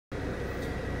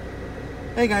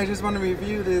Hey guys, just want to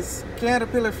review this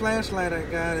Caterpillar flashlight I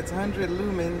got. It's 100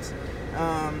 lumens.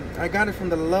 I got it from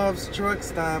the Love's truck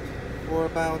stop for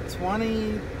about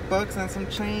 20 bucks and some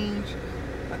change.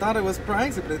 I thought it was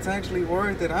pricey, but it's actually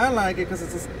worth it. I like it because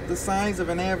it's the size of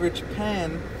an average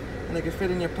pen and it can fit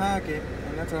in your pocket.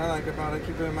 And that's what I like about it. I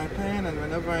keep it in my pen, and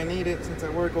whenever I need it, since I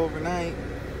work overnight,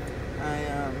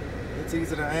 it's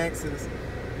easy to access.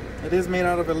 It is made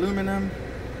out of aluminum.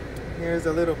 Here's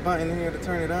a little button here to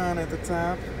turn it on at the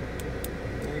top.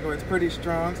 There you go. It's pretty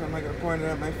strong, so I'm not going to point it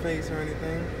at my face or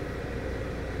anything.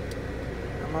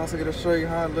 I'm also going to show you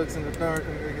how it looks in the dark.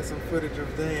 I'm going to get some footage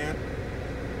of that.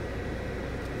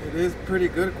 It is pretty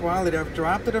good quality. I've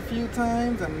dropped it a few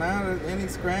times and not any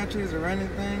scratches or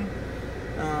anything.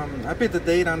 I put the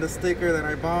date on the sticker that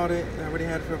I bought it. I already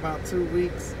had it for about 2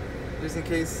 weeks. Just in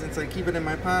case, since I keep it in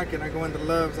my pocket, I go into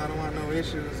Love's, I don't want no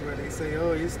issues where they say,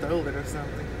 oh, you stole it or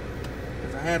something.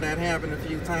 Because I had that happen a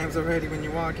few times already when you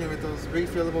walk in with those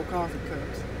refillable coffee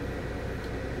cups.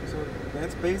 So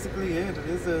that's basically it. It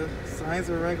is the size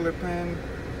of a regular pen,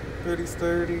 pretty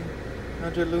sturdy,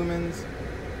 100 lumens.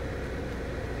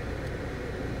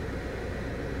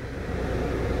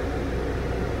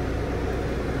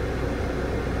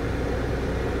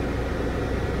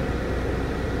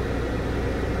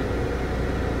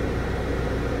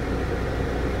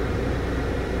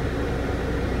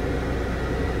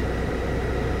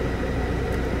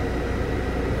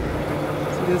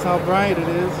 This is how bright it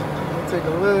is. Take a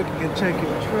look. You can check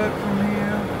your truck from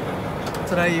here.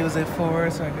 That's what I use it for,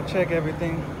 so I can check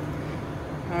everything.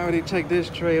 I already checked this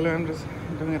trailer. I'm just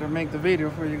doing it to make the video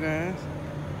for you guys.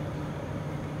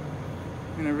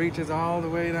 And it reaches all the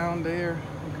way down there.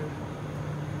 You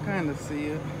can kind of see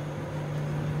it.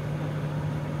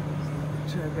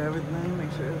 Check everything,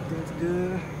 make sure everything's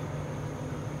good.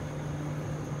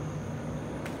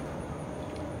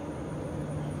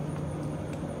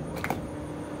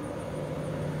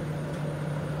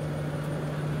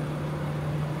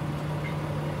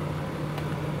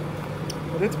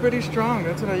 But it's pretty strong.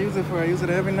 That's what I use it for. I use it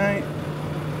every night.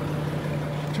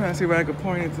 Trying to see where I could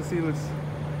point it to see what's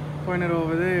pointed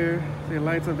over there. See, it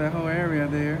lights up that whole area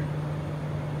there.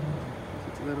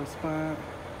 It's a little spot.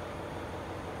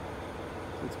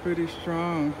 So it's pretty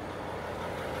strong.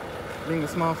 Being a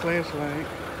small flashlight.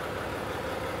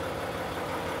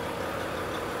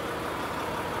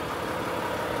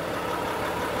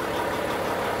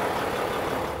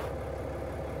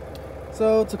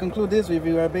 So to conclude this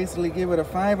review, I basically give it a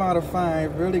 5 out of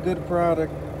 5. Really good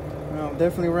product.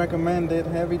 Definitely recommend it.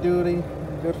 Heavy duty,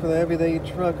 good for the everyday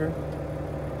trucker.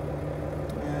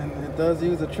 And it does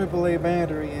use a AAA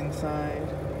battery inside.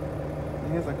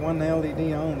 It has like one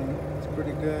LED only. It's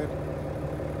pretty good.